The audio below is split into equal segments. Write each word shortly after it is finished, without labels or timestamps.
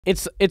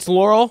It's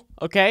Laurel,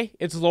 okay?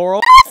 It's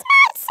Laurel. That's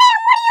not Sam.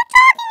 What are you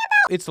talking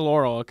about? It's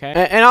Laurel,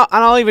 okay? And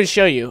I'll even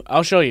show you.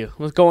 I'll show you.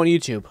 Let's go on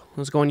YouTube.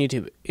 Let's go on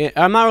YouTube.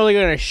 I'm not really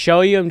gonna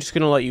show you. I'm just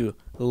gonna let you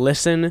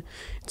listen.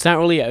 It's not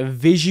really a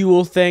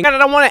visual thing. I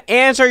don't want to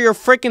answer your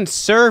freaking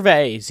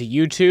surveys,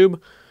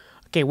 YouTube.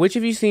 Okay, which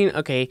have you seen?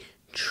 Okay,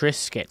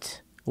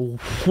 Triscuit,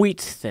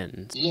 Wheat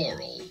Thins.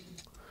 Laurel.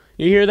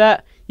 You hear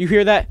that? You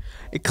hear that?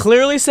 It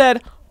clearly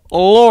said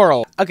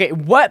Laurel. Okay,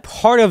 what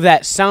part of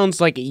that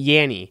sounds like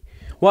Yanny?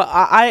 Well,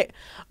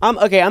 I'm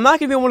okay. I'm not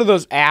gonna be one of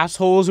those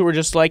assholes who are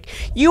just like,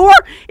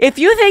 if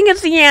you think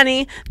it's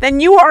Yanny,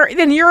 then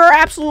you're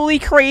absolutely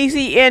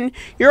crazy and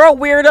you're a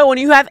weirdo and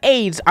you have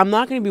AIDS. I'm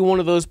not gonna be one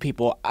of those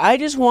people. I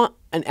just want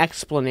an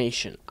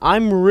explanation.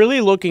 I'm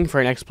really looking for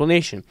an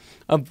explanation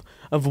of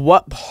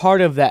what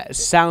part of that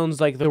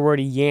sounds like the word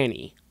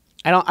Yanny.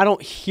 I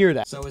don't hear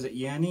that. So is it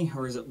Yanny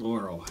or is it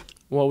Laurel?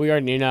 Well, we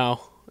already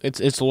know.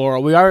 It's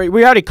Laurel. We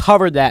already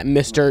covered that,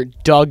 Mr.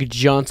 Doug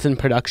Johnson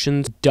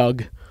Productions.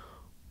 Doug.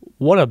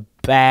 What a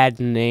bad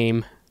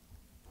name.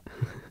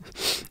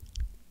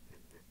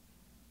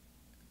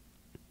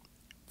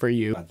 For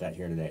you. About that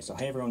here today. So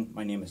hey everyone,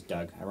 my name is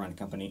Doug. I run a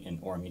company in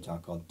Orem, Utah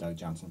called Doug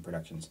Johnson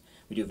Productions.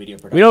 We do video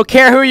production. We don't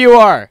care who you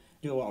are.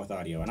 Do a lot with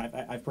audio, and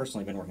I've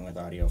personally been working with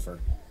audio for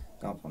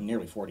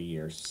nearly 40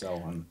 years.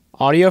 So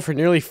audio for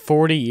nearly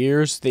 40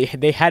 years. They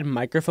had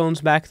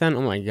microphones back then.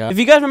 Oh my god. If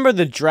you guys remember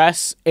the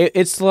dress,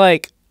 it's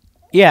like,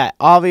 yeah,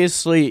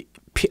 obviously.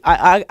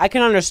 I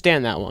can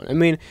understand that one. I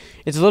mean,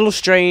 it's a little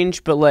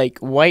strange, but like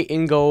white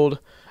and gold.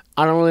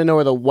 I don't really know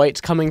where the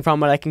white's coming from,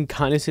 but I can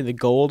kind of see the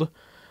gold.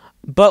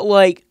 But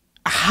like,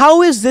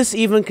 how is this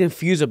even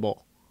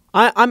confusable?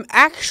 I'm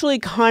actually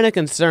kind of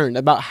concerned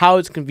about how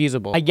it's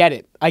confusable. I get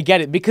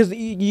it, because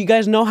you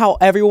guys know how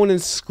everyone in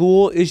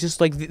school is just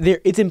like,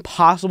 it's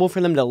impossible for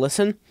them to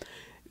listen.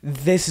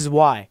 This is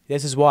why.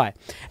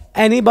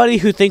 Anybody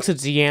who thinks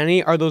it's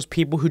Yanny are those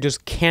people who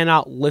just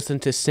cannot listen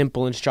to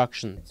simple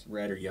instructions. it's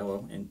red or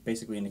yellow, and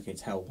basically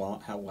indicates how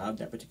loud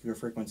that particular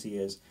frequency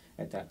is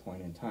at that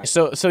point in time.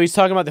 So he's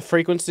talking about the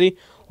frequency.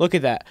 Look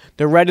at that.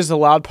 The red is the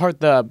loud part.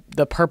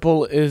 The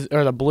purple is,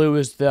 or the blue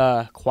is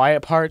the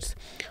quiet parts.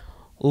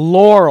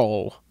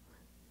 Laurel,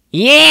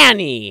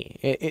 Yanny.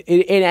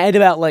 It had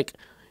about like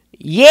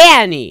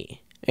Yanny.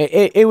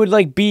 It would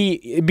like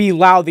be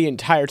loud the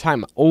entire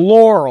time.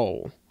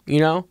 Laurel. You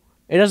know,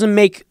 it doesn't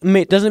make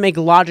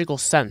logical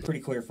sense.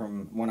 Pretty clear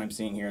from what I'm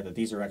seeing here that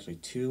these are actually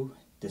two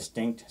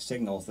distinct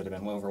signals that have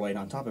been overlaid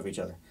on top of each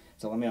other.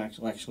 So let me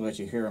actually let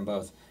you hear them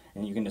both,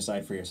 and you can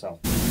decide for yourself.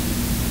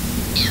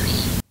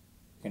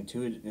 And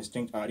two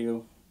distinct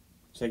audio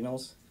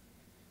signals,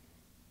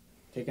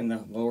 taking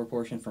the lower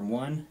portion from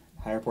one,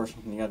 higher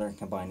portion from the other, and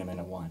combine them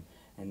into one.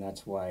 And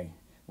that's why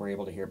we're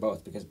able to hear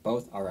both, because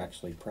both are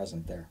actually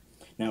present there.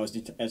 Now,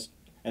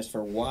 as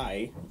for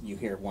why you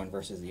hear one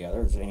versus the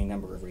other, there's any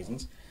number of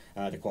reasons.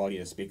 The quality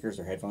of the speakers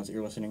or headphones that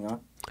you're listening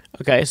on.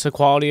 Okay, so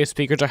quality of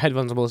speakers or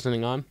headphones I'm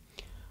listening on.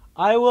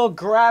 I will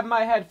grab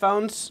my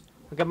headphones.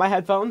 Look at my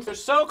headphones. They're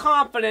so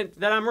confident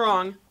that I'm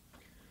wrong.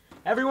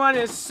 Everyone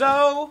is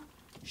so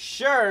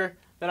sure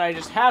that I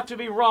just have to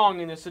be wrong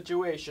in this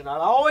situation. I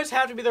always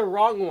have to be the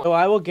wrong one. So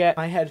I will get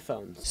my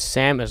headphones.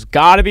 Sam has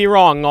got to be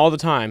wrong all the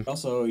time.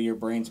 Also, your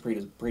brain's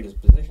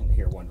predisposition to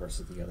hear one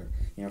versus the other.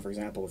 You know, for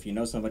example, if you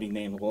know somebody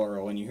named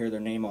Laurel and you hear their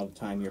name all the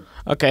time, you're...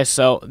 Okay,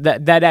 so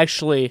that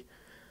actually...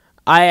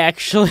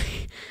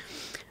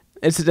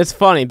 It's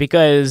funny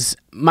because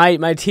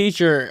my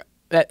teacher...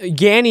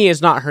 Yanny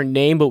is not her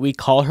name, but we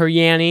call her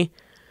Yanny.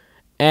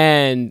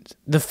 And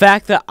the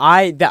fact that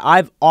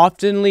I've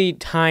oftenly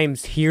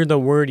times hear the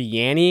word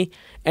Yanny,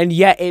 and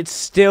yet it's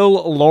still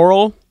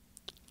Laurel,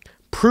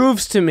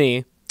 proves to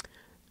me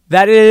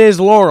that it is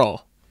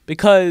Laurel.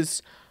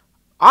 Because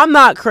I'm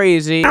not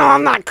crazy. No,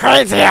 I'm not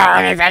crazy or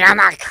anything. I'm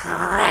not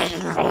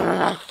crazy.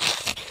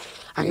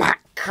 I'm not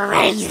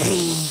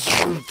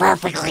crazy. I'm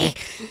perfectly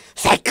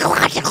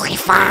psychologically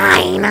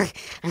fine.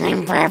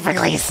 I'm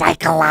perfectly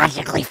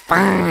psychologically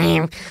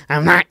fine.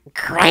 I'm not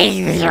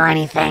crazy or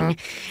anything.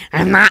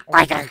 I'm not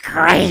like a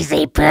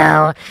crazy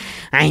poo.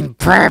 I'm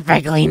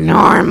perfectly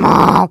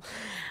normal.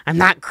 I'm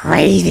not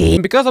crazy.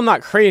 And because I'm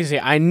not crazy,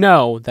 I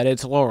know that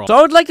it's Laurel. So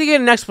I would like to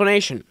get an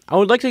explanation. I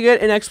would like to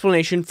get an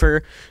explanation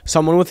for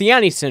someone with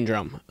Yanny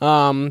syndrome.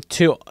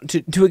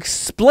 To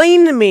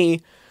explain to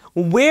me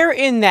where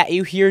in that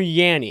you hear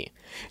Yanny.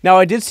 Now,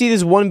 I did see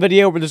this one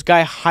video where this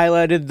guy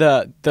highlighted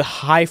the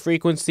high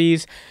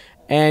frequencies,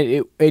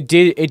 and it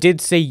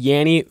did say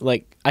Yanny.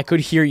 Like, I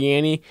could hear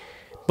Yanny,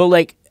 but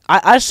like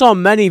I saw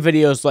many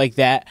videos like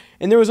that,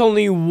 and there was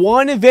only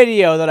one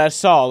video that I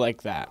saw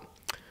like that.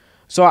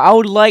 So I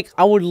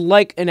would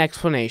like an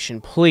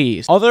explanation,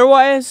 please.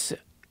 Otherwise,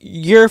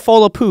 you're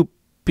full of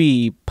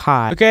poopy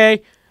pie.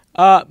 Okay?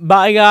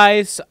 Bye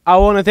guys. I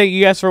want to thank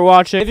you guys for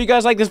watching. If you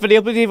guys like this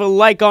video, please leave a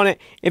like on it.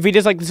 If you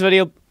dislike this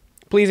video,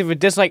 please leave a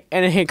dislike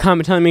and a hit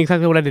comment telling me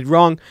exactly what I did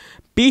wrong.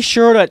 Be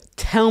sure to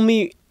tell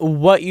me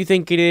what you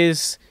think it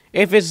is.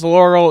 If it's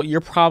Laurel, you're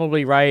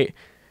probably right.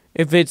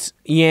 If it's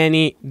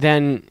Yanny,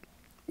 then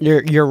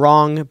You're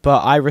wrong, but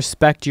I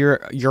respect your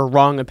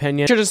wrong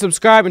opinion. Be sure to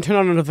subscribe and turn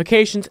on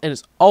notifications, and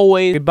as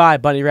always, goodbye,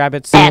 bunny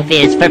rabbits. F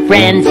is for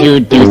friends who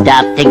do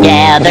stuff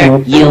together.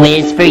 U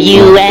is for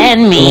you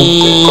and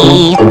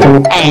me.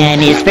 N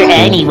is for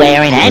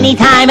anywhere and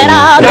anytime at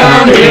all.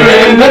 Down here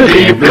in the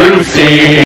deep blue sea.